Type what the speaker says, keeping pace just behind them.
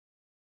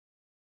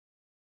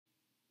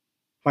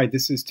Hi,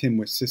 this is Tim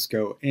with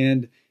Cisco,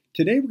 and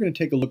today we're going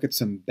to take a look at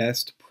some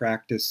best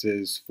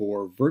practices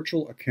for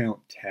virtual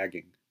account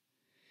tagging.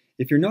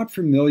 If you're not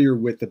familiar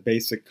with the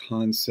basic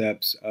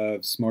concepts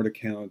of smart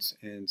accounts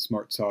and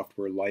smart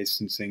software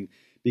licensing,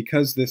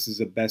 because this is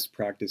a best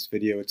practice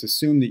video, it's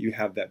assumed that you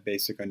have that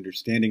basic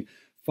understanding.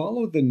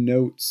 Follow the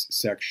notes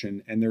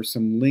section, and there's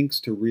some links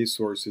to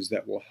resources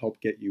that will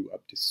help get you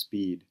up to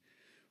speed.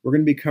 We're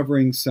going to be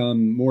covering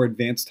some more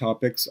advanced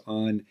topics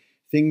on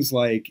things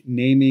like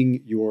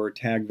naming your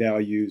tag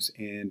values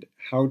and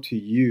how to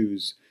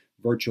use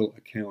virtual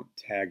account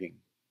tagging.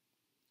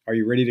 Are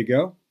you ready to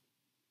go?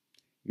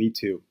 Me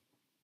too.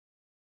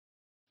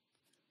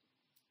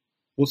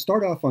 We'll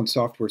start off on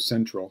Software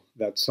Central.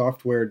 That's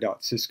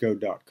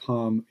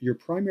software.cisco.com, your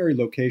primary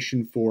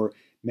location for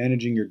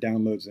managing your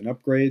downloads and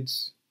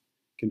upgrades,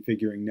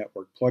 configuring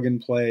network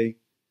plug-and-play,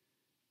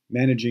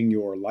 managing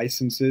your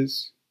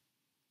licenses,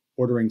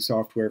 ordering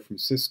software from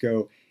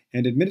Cisco,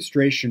 and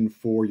administration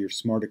for your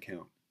smart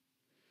account.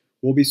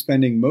 We'll be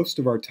spending most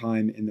of our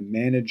time in the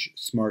Manage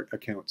Smart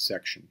Account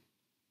section.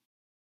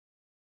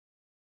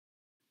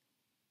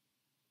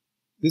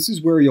 This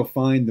is where you'll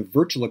find the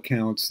virtual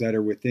accounts that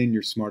are within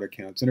your smart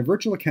accounts. And a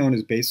virtual account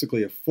is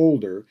basically a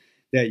folder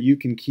that you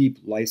can keep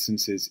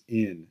licenses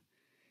in.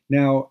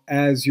 Now,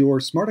 as your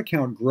smart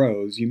account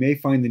grows, you may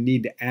find the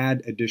need to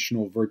add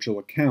additional virtual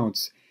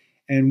accounts.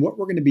 And what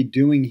we're going to be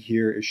doing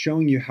here is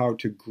showing you how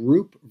to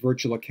group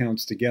virtual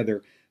accounts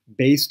together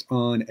based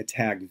on a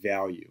tag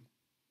value.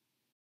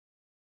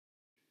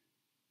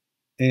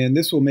 And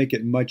this will make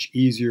it much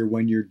easier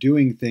when you're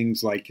doing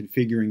things like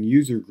configuring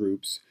user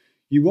groups.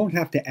 You won't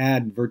have to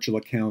add virtual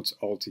accounts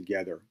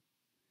altogether.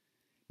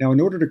 Now, in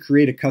order to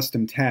create a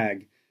custom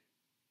tag,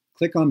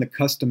 click on the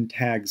Custom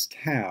Tags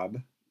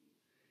tab,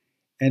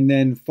 and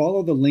then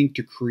follow the link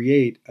to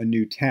create a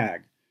new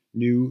tag,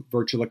 New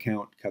Virtual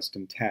Account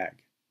Custom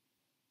Tag.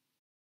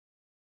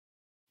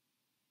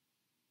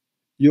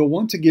 You'll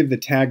want to give the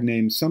tag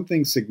name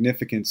something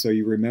significant so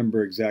you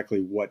remember exactly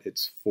what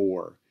it's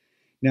for.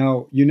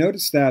 Now, you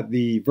notice that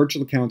the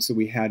virtual accounts that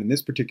we had in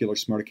this particular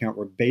smart account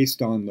were based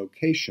on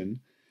location.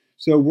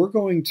 So we're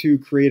going to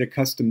create a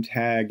custom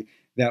tag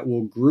that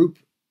will group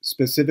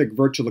specific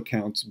virtual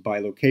accounts by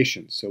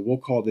location. So we'll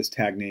call this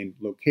tag name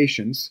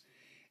Locations.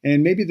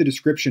 And maybe the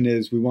description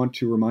is we want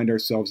to remind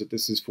ourselves that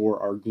this is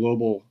for our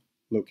global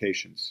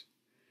locations.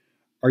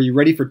 Are you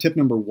ready for tip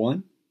number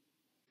 1?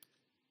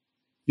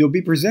 You'll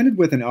be presented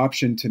with an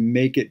option to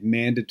make it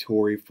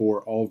mandatory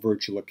for all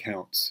virtual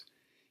accounts.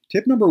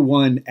 Tip number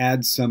 1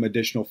 adds some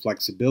additional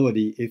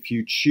flexibility. If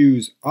you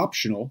choose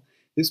optional,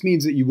 this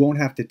means that you won't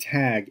have to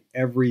tag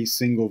every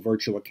single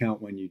virtual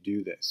account when you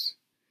do this.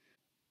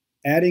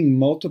 Adding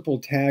multiple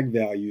tag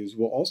values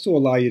will also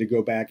allow you to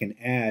go back and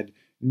add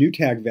new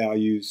tag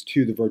values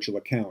to the virtual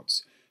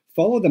accounts.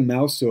 Follow the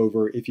mouse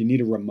over if you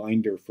need a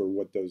reminder for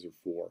what those are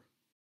for.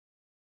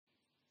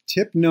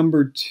 Tip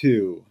number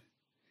 2.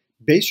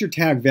 Base your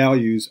tag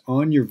values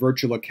on your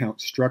virtual account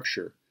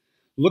structure.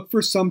 Look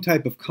for some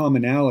type of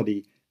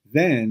commonality,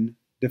 then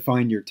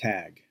define your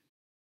tag.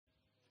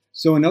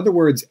 So in other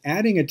words,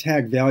 adding a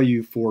tag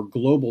value for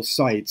global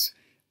sites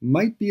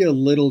might be a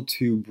little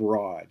too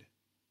broad.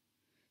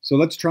 So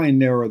let's try and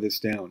narrow this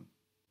down.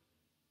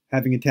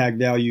 Having a tag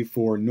value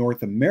for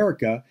North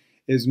America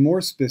is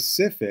more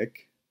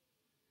specific,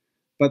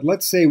 but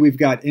let's say we've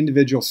got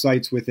individual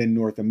sites within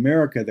North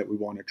America that we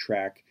want to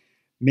track,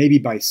 maybe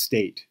by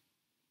state.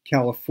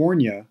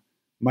 California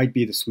might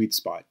be the sweet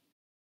spot.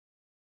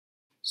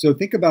 So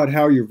think about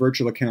how your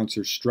virtual accounts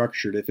are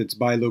structured. If it's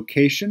by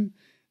location,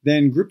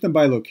 then group them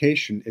by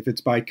location. If it's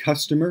by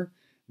customer,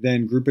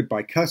 then group it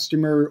by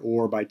customer,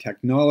 or by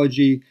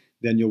technology,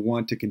 then you'll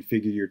want to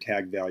configure your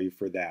tag value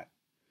for that.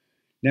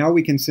 Now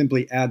we can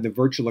simply add the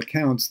virtual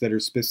accounts that are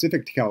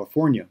specific to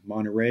California,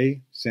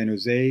 Monterey, San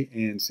Jose,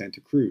 and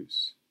Santa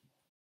Cruz.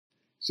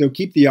 So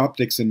keep the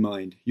optics in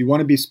mind. You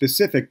want to be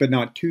specific, but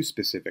not too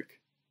specific.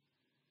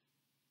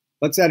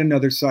 Let's add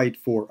another site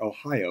for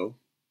Ohio.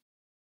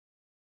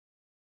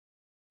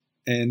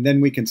 And then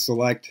we can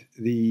select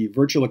the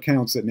virtual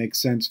accounts that make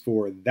sense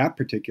for that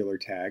particular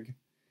tag.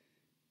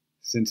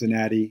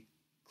 Cincinnati,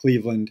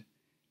 Cleveland,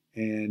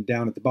 and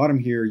down at the bottom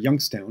here,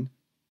 Youngstown.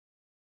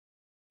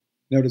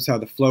 Notice how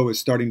the flow is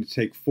starting to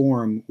take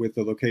form with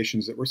the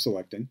locations that we're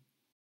selecting.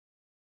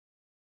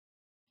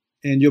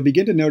 And you'll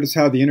begin to notice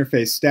how the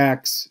interface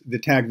stacks the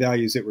tag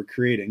values that we're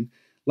creating.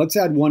 Let's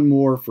add one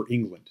more for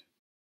England.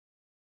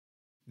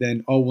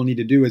 Then all we'll need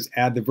to do is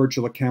add the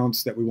virtual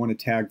accounts that we want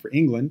to tag for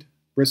England,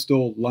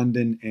 Bristol,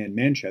 London, and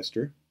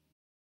Manchester.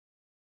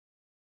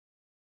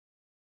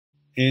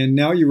 And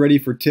now you're ready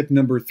for tip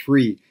number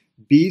 3.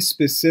 Be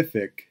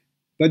specific,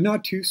 but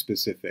not too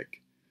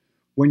specific.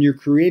 When you're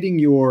creating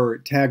your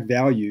tag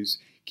values,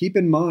 keep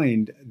in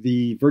mind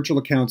the virtual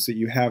accounts that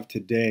you have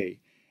today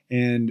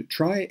and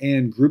try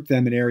and group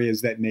them in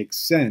areas that make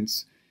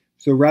sense.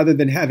 So rather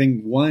than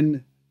having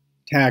one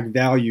tag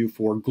value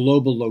for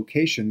global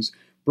locations,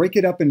 break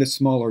it up into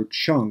smaller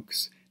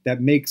chunks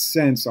that make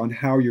sense on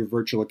how your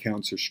virtual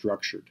accounts are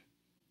structured.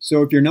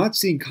 So if you're not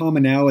seeing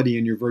commonality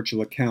in your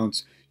virtual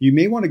accounts, you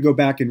may want to go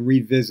back and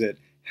revisit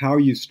how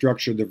you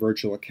structure the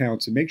virtual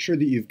accounts and make sure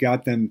that you've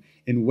got them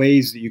in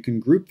ways that you can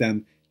group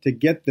them to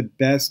get the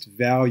best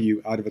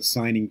value out of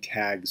assigning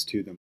tags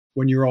to them.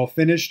 When you're all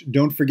finished,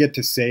 don't forget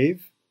to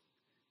save.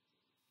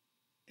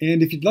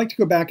 And if you'd like to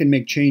go back and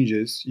make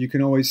changes, you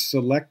can always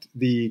select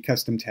the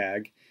custom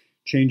tag,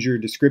 change your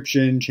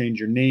description, change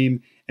your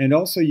name, and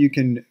also you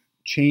can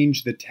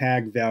change the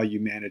tag value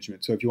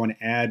management. So if you want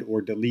to add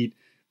or delete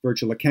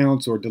virtual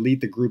accounts or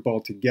delete the group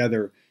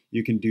altogether,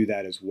 you can do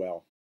that as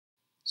well.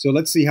 So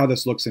let's see how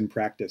this looks in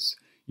practice.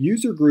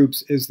 User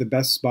groups is the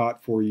best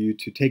spot for you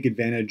to take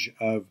advantage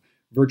of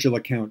virtual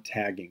account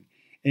tagging.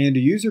 And a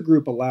user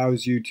group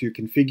allows you to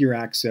configure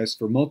access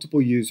for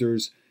multiple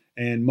users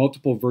and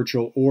multiple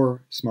virtual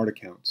or smart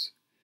accounts.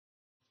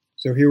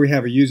 So here we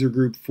have a user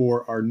group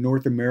for our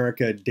North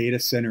America data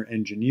center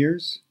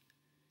engineers.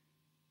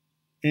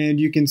 And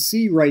you can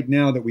see right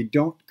now that we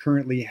don't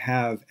currently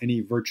have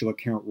any virtual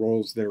account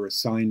roles that are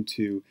assigned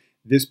to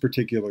this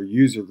particular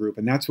user group,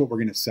 and that's what we're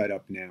going to set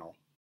up now.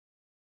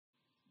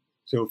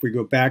 So if we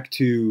go back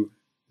to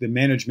the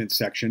management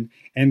section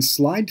and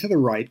slide to the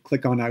right,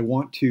 click on I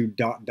want to ...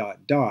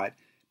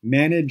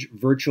 manage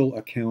virtual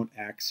account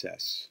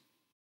access.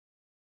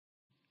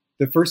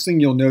 The first thing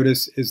you'll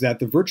notice is that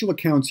the virtual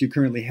accounts you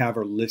currently have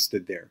are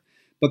listed there.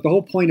 But the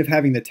whole point of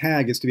having the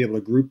tag is to be able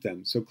to group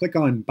them. So click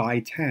on by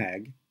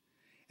tag,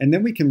 and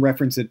then we can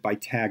reference it by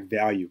tag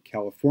value: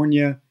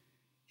 California,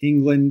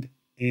 England,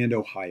 and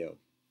Ohio.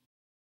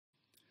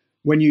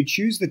 When you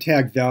choose the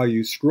tag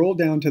value, scroll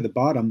down to the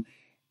bottom,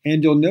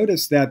 and you'll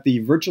notice that the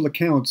virtual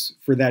accounts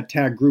for that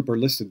tag group are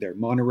listed there: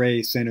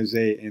 Monterey, San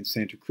Jose, and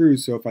Santa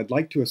Cruz. So if I'd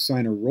like to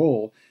assign a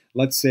role,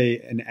 let's say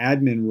an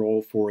admin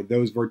role for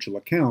those virtual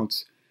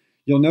accounts,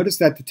 you'll notice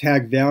that the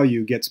tag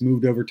value gets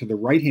moved over to the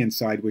right-hand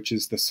side, which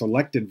is the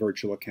selected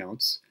virtual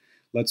accounts.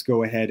 Let's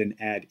go ahead and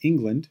add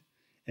England,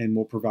 and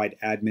we'll provide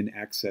admin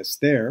access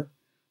there.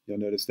 You'll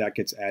notice that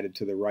gets added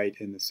to the right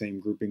in the same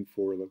grouping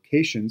for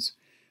locations.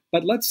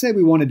 But let's say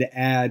we wanted to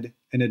add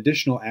an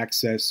additional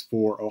access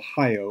for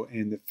Ohio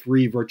and the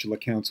 3 virtual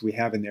accounts we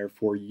have in there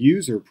for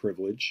user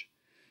privilege.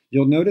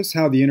 You'll notice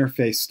how the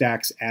interface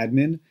stacks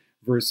admin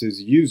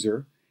versus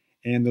user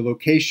and the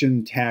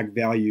location tag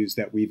values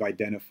that we've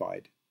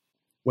identified.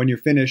 When you're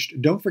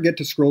finished, don't forget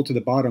to scroll to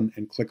the bottom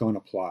and click on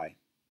Apply.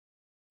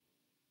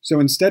 So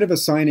instead of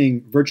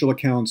assigning virtual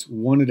accounts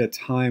one at a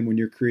time when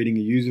you're creating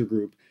a user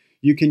group,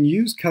 you can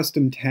use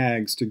custom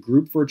tags to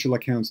group virtual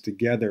accounts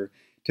together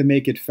to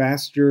make it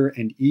faster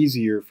and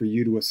easier for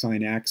you to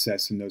assign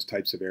access in those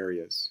types of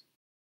areas.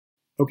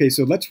 Okay,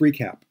 so let's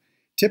recap.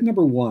 Tip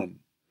number 1,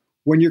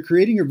 when you're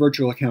creating your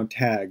virtual account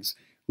tags,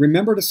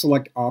 remember to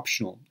select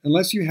optional.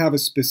 Unless you have a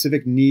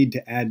specific need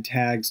to add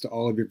tags to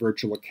all of your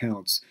virtual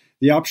accounts,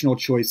 the optional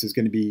choice is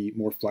going to be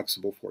more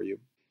flexible for you.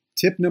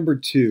 Tip number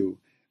 2,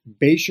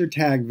 base your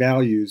tag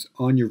values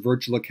on your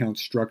virtual account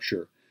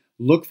structure.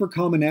 Look for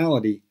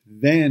commonality,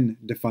 then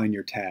define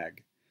your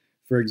tag.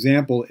 For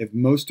example, if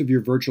most of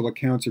your virtual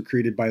accounts are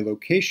created by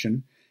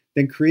location,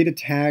 then create a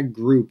tag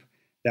group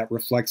that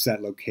reflects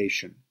that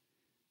location.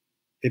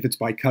 If it's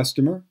by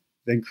customer,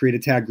 then create a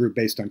tag group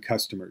based on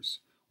customers,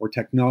 or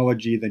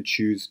technology, then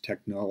choose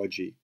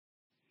technology.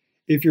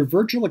 If your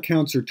virtual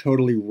accounts are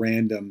totally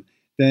random,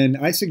 then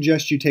I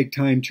suggest you take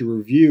time to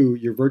review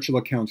your virtual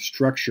account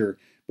structure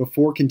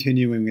before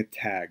continuing with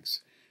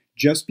tags.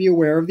 Just be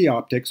aware of the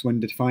optics when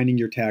defining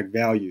your tag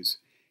values.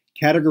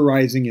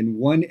 Categorizing in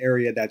one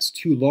area that's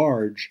too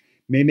large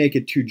may make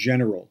it too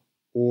general,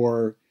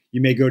 or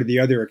you may go to the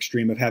other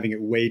extreme of having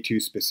it way too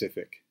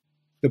specific.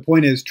 The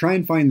point is, try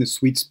and find the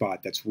sweet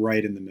spot that's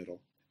right in the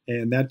middle.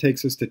 And that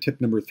takes us to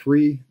tip number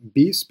 3,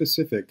 be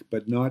specific,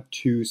 but not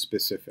too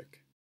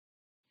specific.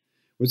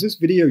 Was this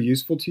video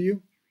useful to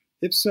you?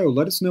 If so,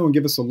 let us know and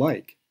give us a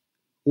like,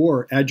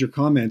 or add your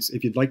comments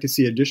if you'd like to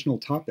see additional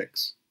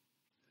topics.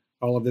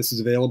 All of this is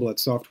available at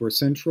Software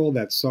Central,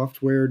 that's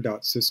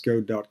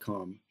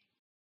software.cisco.com.